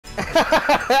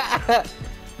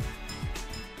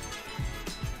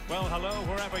Well, hello,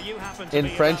 wherever you happen to In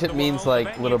be French, it means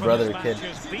like little brother, kid.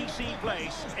 BC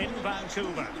Place in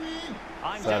Vancouver.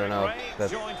 I'm So I don't know. Derek Ray,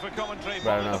 joined for commentary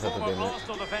by the former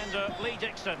Arsenal defender Lee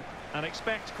Dixon, and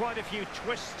expect quite a few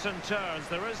twists and turns.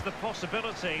 There is the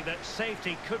possibility that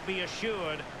safety could be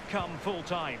assured come full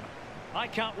time. I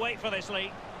can't wait for this,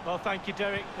 Lee. Well, thank you,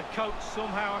 Derek. The coach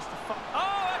somehow has to...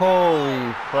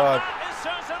 Holy fuck. That is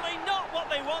certainly not what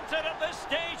they wanted at this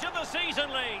stage of the season,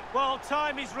 Lee. Well,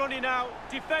 time is running out.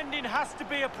 Defending has to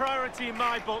be a priority in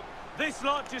my book. This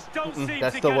lot just don't seem to get it.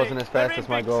 That still wasn't as fast as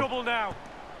my goal. Trouble now.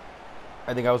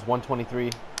 I think I was 123.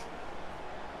 I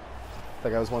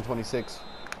think I was 126.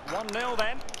 1-0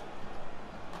 then.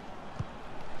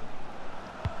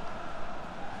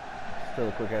 Still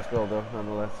a quick-ass goal, though,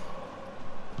 nonetheless.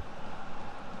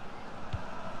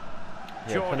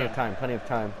 Yeah, plenty of time, plenty of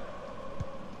time.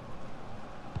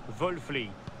 Wolfli.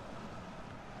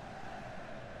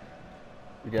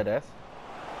 You got S?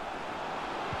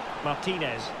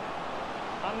 Martinez.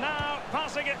 And now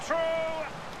passing it through.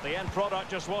 The end product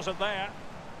just wasn't there.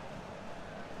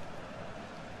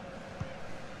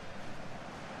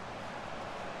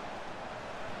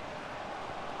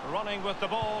 Running with the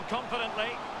ball confidently.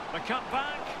 The cut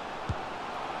back.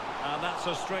 And that's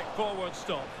a straightforward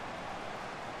stop.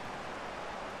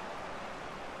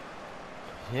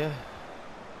 Yeah.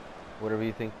 Whatever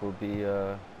you think will be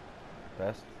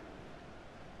best.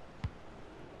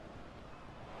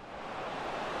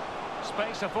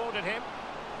 Space afforded him.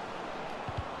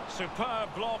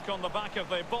 Superb block on the back of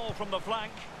the ball from the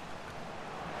flank.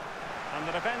 And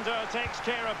the defender takes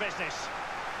care of business.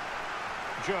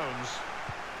 Jones.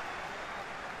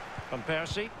 Van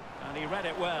Persie, and he read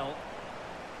it well.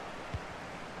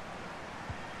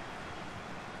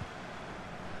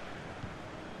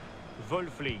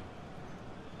 Wolfli.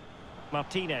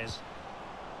 Martinez.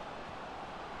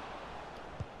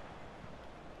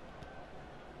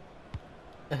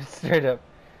 Straight up.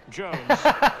 Jones.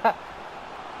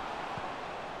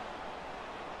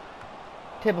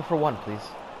 Table for one, please.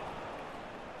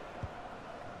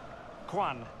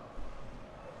 Kwan.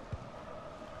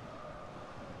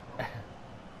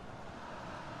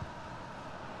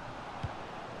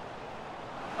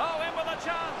 Oh, in with a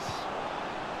chance.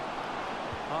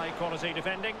 High quality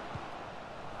defending.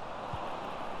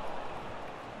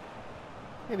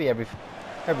 Maybe every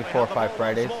 4 or 5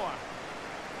 Fridays.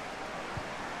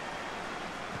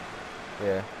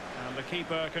 Yeah. And the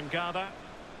keeper can gather.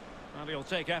 And he'll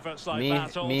take efforts like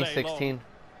that all me day 16.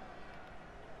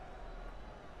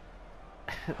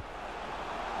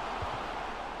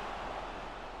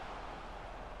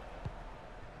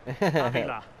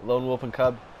 Avila. Lone Wolf and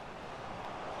Cub.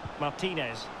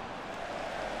 Martinez.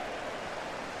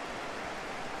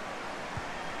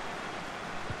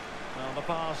 Well, the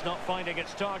pass not finding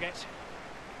its target.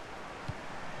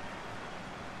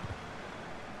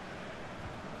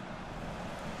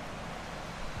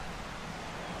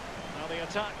 Now the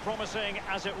attack promising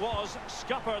as it was,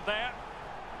 scuppered there.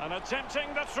 And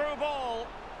attempting the through ball.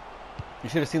 You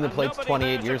should have seen the plates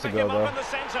 28 years ago, though.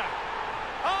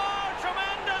 Oh,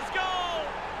 tremendous goal!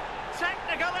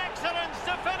 Technical excellence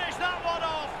to finish that one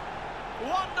off.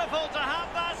 Wonderful to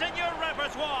have that in your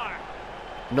repertoire.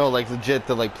 No, like legit,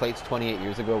 the plates 28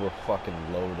 years ago were fucking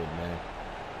loaded, man.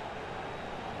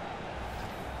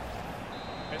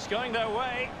 It's going their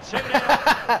way.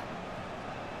 2-0.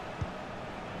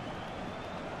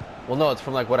 Well, no, it's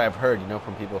from what I've heard, you know,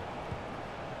 from people.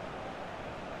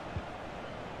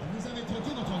 Vous avez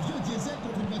troqué notre vieux diesel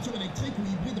contre une voiture électrique ou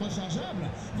hybride rechargeable.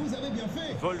 Vous avez bien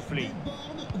fait. Wolfli. Les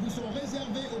bornes vous sont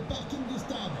réservées au parking du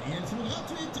stade et elles sont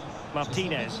gratuites.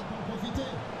 Martinez.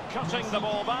 Cutting the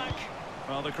ball back.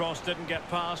 Well, the cross didn't get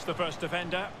past the first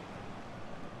defender.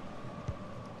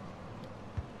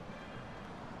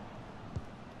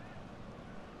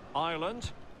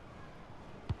 Ireland.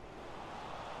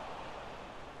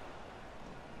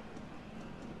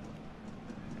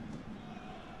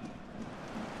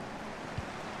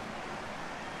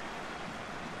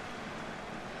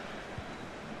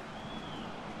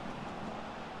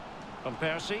 Van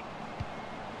Persie.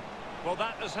 Well,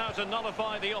 that is how to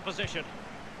nullify the opposition.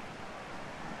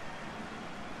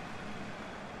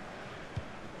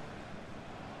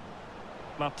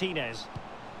 Martinez.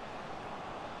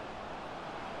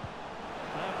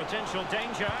 Potential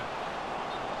danger.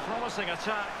 Promising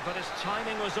attack, but his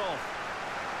timing was off.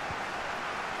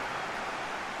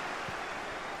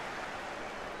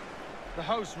 The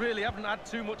hosts really haven't had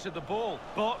too much of the ball,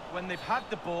 but when they've had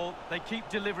the ball, they keep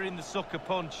delivering the sucker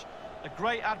punch. A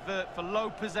great advert for low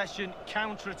possession,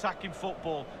 counter-attacking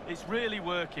football. It's really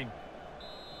working.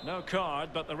 No card,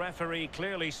 but the referee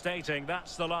clearly stating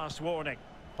that's the last warning.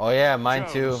 Oh yeah, mine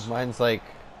Jones. too. Mine's like...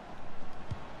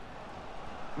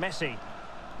 Messi.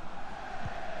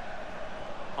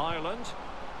 Ireland.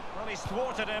 Well, he's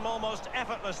thwarted him almost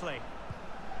effortlessly.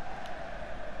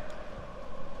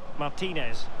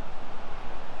 Martinez.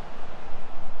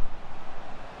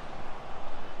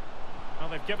 Well,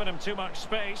 they've given him too much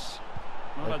space.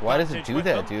 Well, Like, why does it advantage do with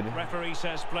that, them. dude? Referee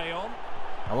says play on.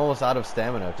 I'm almost out of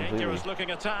stamina completely. Dangerous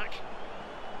looking attack.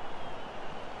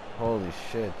 Holy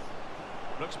shit.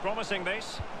 Looks promising,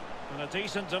 this. And a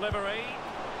decent delivery.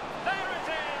 There it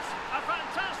is! A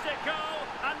fantastic goal,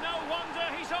 and no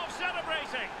wonder he's off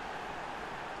celebrating.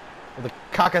 With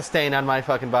a caca stain on my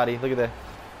fucking body. Look at that.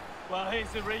 Well, here's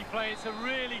the replay. It's a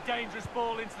really dangerous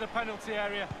ball into the penalty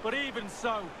area. But even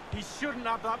so, he shouldn't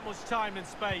have that much time and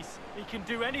space. He can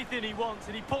do anything he wants,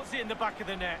 and he puts it in the back of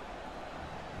the net.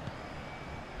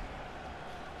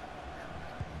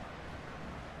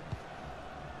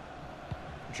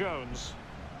 Jones.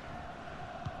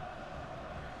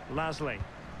 Lasley.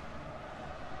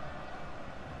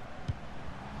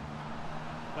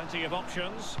 Plenty of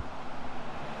options.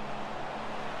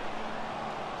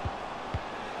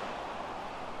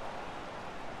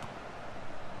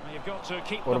 Well, you've got to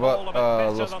keep What the ball a about bit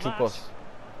better Los than Chupos?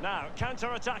 that. Now,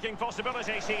 counter-attacking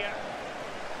possibilities here.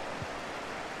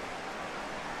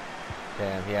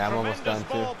 Damn, yeah, I'm almost done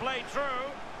Tremendous ball too. played through.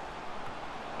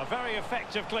 A very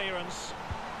effective clearance.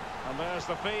 And there's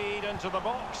the feed into the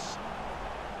box.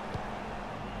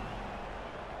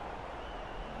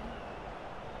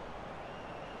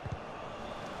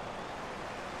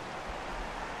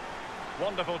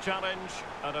 Wonderful challenge,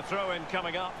 and a throw-in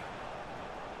coming up.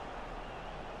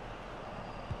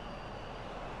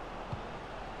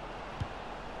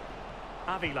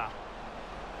 Avila.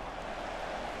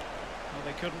 Well,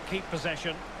 they couldn't keep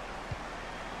possession.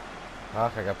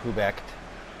 Fuck, I got poo-backed.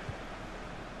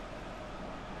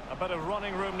 A bit of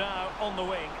running room now on the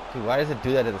wing. Dude, why does it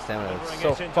do that to the stamina? It's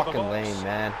so Delivering it into the fucking box. lame,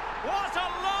 man. What a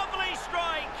lovely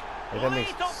strike! Like, that makes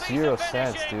Lethal piece zero of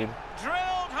sense, finishing. dude. Drilled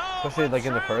home Especially with like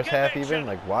in the true first half conviction. even.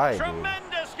 Like, why, dude?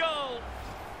 Tremendous goal.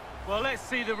 Well, let's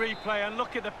see the replay and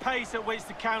look at the pace at which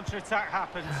the counter-attack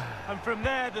happens. And from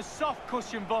there, the soft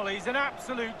cushion volley is an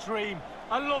absolute dream.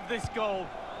 I love this goal.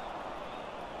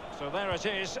 So there it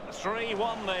is,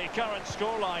 3-1 the current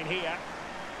scoreline here.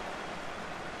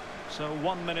 So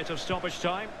 1 minute of stoppage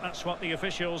time, that's what the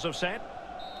officials have said.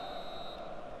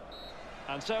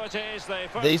 And so it is, the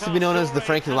first They used to be known as the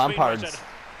scoring Frankie has been Lampards. written.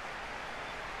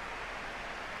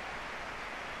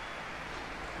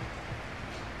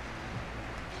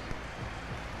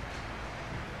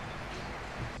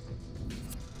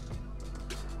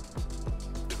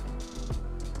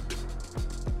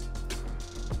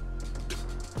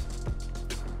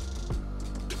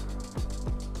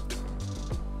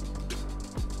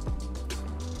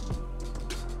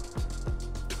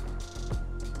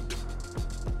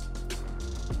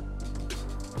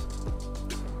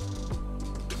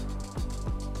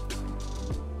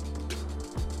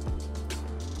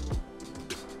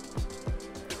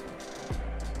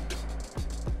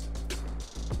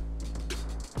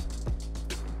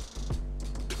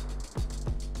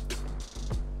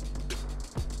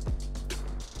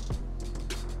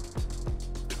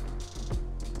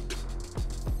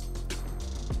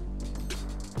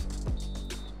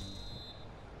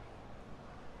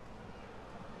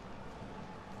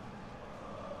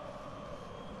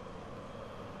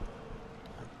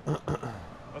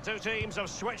 The two teams have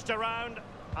switched around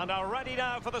and are ready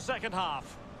now for the second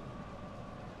half.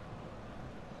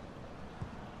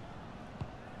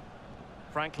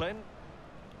 Franklin.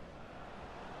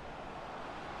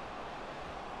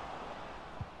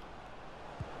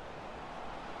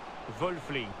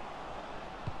 Wolfli.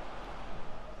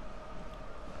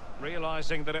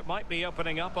 Realising that it might be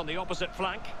opening up on the opposite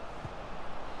flank.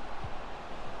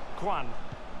 Kwan.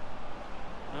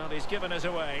 Well, he's given it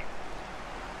away.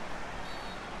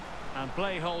 And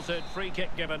play halted, free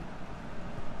kick given.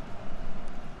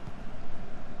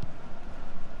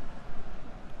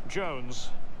 Jones.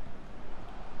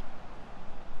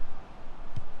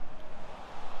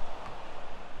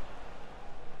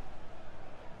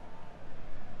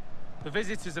 The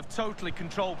visitors have totally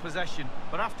controlled possession,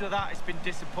 but after that it's been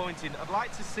disappointing. I'd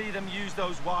like to see them use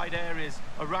those wide areas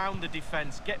around the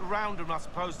defence, get round them as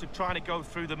opposed to trying to go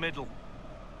through the middle.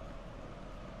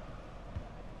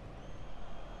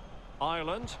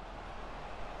 Ireland.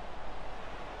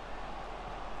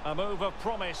 A move of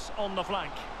promise on the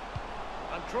flank.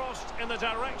 And crossed in the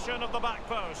direction of the back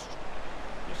post.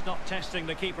 Just not testing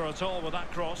the keeper at all with that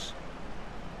cross.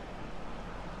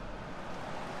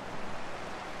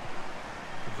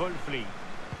 Wolfli.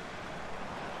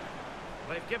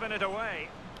 They've given it away.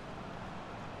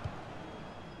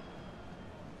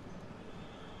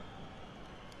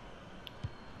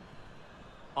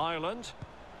 Ireland.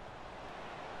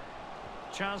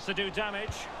 Chance to do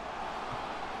damage.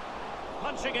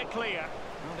 Punching it clear.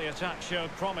 Well, the attack showed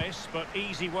promise, but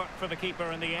easy work for the keeper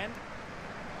in the end.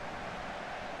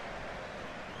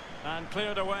 And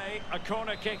cleared away. A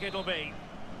corner kick it'll be.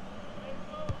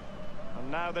 And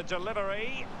now the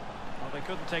delivery. Well, they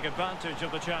couldn't take advantage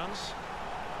of the chance.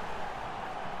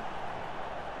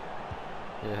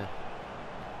 Yeah.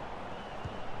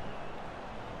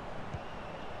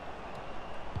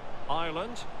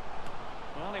 Ireland.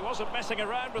 Well, he wasn't messing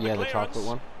around with the Yeah, clearance. the chocolate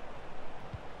one.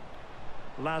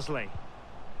 Lasley.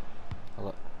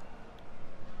 I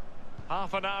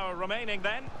Half an hour remaining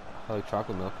then. like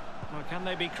chocolate milk. Well, can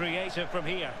they be creative from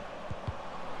here?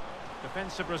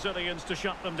 Defensive Brazilians to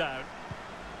shut them down.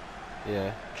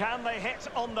 Yeah. Can they hit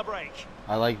on the break?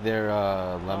 I like their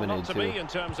Well, lemonade not to too. be in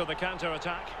terms of the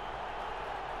counter-attack.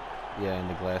 Yeah, and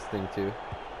the glass thing too.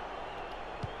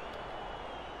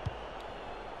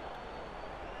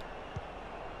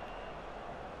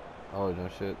 Oh, no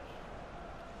shit.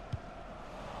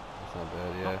 That's not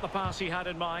bad, yeah. Not the pass he had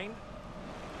in mind.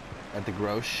 At the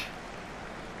Grosh.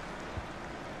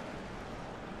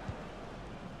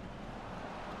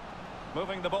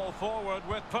 Moving the ball forward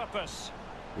with purpose.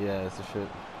 Yeah, that's the shit.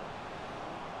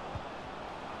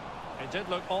 It did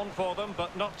look on for them,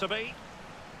 but not to be.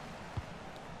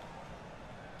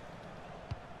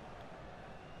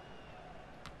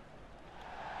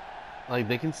 Like,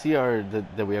 they can see our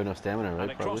that we have no stamina, right?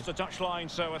 And it crossed the touchline,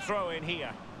 so a throw in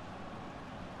here.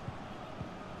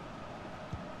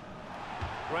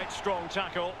 Great strong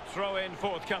tackle, throw in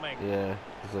forthcoming. Yeah,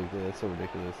 it's like, that's so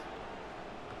ridiculous.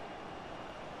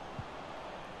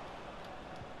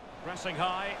 Pressing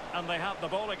high, and they have the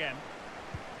ball again.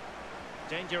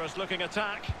 Dangerous looking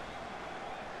attack.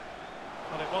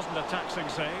 But it wasn't a taxing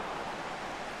save.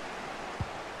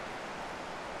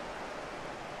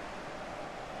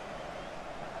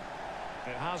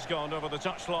 It has gone over the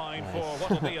touchline Nice. for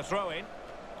what will be a throw-in.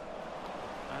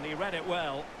 And he read it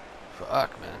well.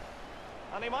 Fuck, man.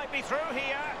 And he might be through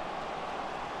here.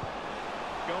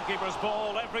 Goalkeeper's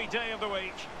ball every day of the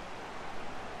week.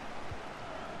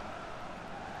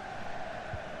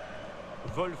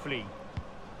 Wolfli.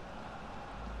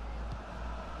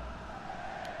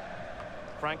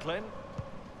 Franklin.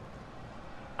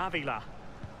 Avila.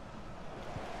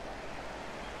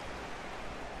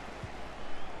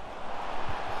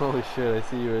 Holy shit, I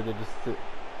see you right there. Just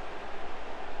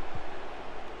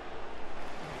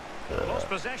Lost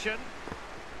possession.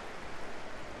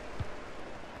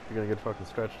 you're gonna get fucking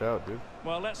stretched out, dude.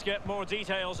 Well, let's get more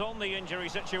details on the injury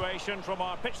situation from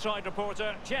our pitchside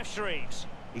reporter, Jeff Shreves.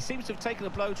 He seems to have taken a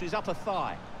blow to his upper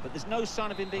thigh, but there's no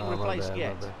sign of him being replaced my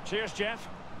yet. bad. Cheers, Jeff.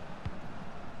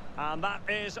 And that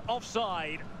is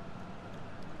offside.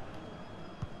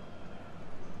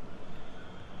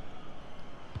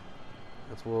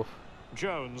 That's Wolf.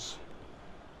 Jones.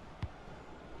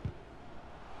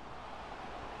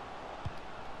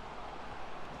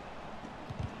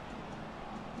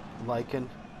 Lichen.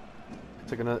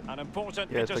 It's like another. An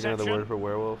important Yeah, it's like another interception. word for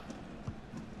werewolf.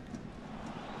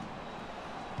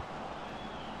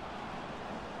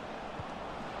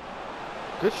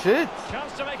 Good shit.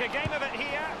 Chance to make a game of it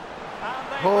here.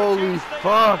 And they Holy reduce the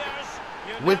fuck. barriers.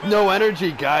 You With never no know.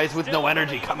 energy, guys. With no Still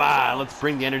energy. really Come on. Let's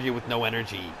bring the energy with no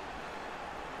energy.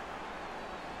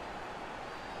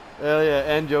 Hell yeah.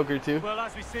 And Joker, too. Well,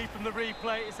 as we see from the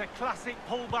replay, it's a classic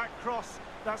pullback cross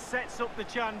that sets up the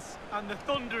chance, and the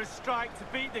thunderous strike to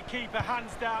beat the keeper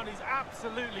hands down is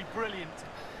absolutely brilliant.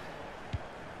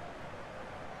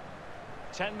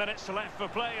 10 minutes left for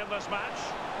play in this match.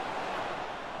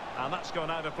 And that's gone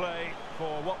out of play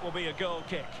for what will be a goal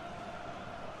kick.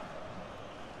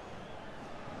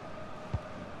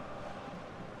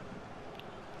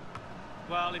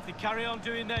 Well, if they carry on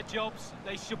doing their jobs,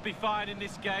 they should be fine in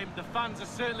this game. The fans are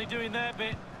certainly doing their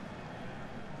bit.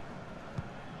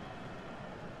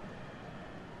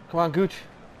 Come on, Gooch.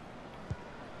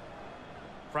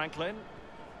 Franklin.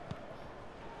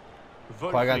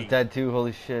 Qui-Gon's Wolfli. dead, too.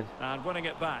 Holy shit. And winning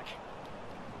it back.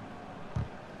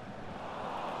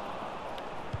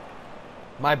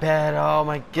 My bad. Oh,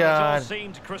 my It all God.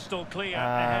 seemed crystal clear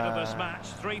ahead of this match.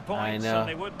 3 points, know. and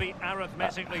they would be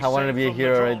arithmetically I wanted to safe be a from the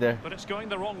hero draw, right there. But it's going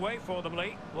the wrong way for them,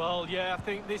 Lee. Well, yeah, I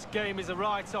think this game is a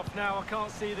write-off now. I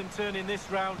can't see them turning this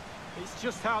round. It's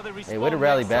just how they respond. way to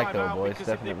rally next back, time though, out, boys, because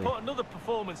definitely. if they put another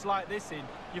performance like this in,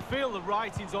 you feel the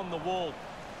writing's on the wall.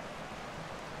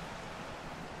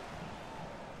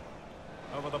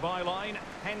 Over the byline,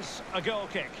 hence a goal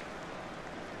kick.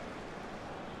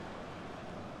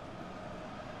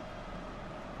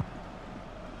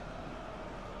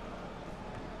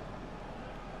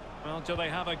 Well, do they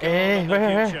have a goal in the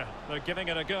future? They're giving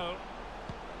it a go.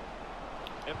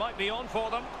 It might be on for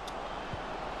them.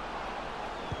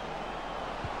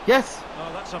 Yes.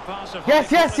 Oh, that's a pass of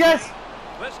Yes, yes, yes.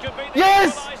 This could be the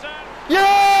Yes. equaliser.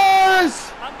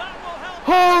 Yes. And that will help.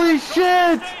 Holy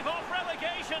shit. Stave off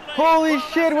relegation league. Holy Well,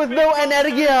 shit, that's with a no big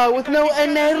energia, with no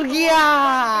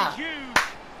energia. huge.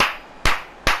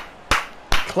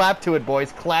 Clap to it,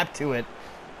 boys, clap to it.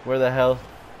 Where the hell?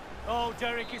 Oh,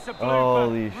 Derek, it's a blooper.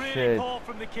 Holy really shit. poor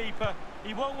from the keeper.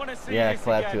 He won't want to see Yeah, this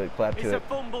clap again. to it, clap to it's it. a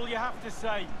fumble, you have to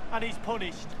say, and he's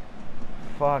punished.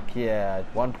 Fuck yeah, at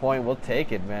 1 point, we'll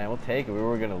take it, man. We'll take it. We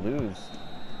were gonna lose.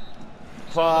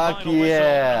 So the Fuck final whistle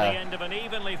at the yeah. end of an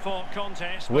evenly fought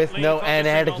contest, but With Lee no focusing on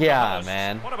the energia, hosts.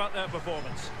 man. What about their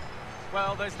performance?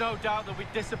 Well, there's no doubt that we're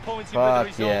disappointed Fuck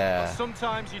with the result, yeah. but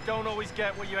sometimes you don't always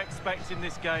get what you expect in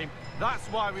this game. That's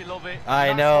why we love it. I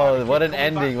That's why know, we what keep an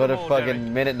coming back ending, for what a more, fucking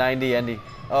Derek. minute 90 ending.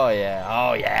 Oh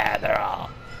yeah,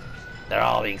 they're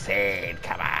all being saved.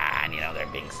 Come on, you know they're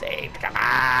being saved. Come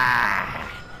on.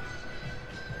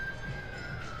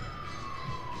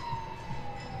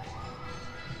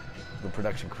 The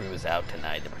production crew is out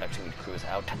tonight. The production crew is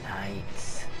out tonight.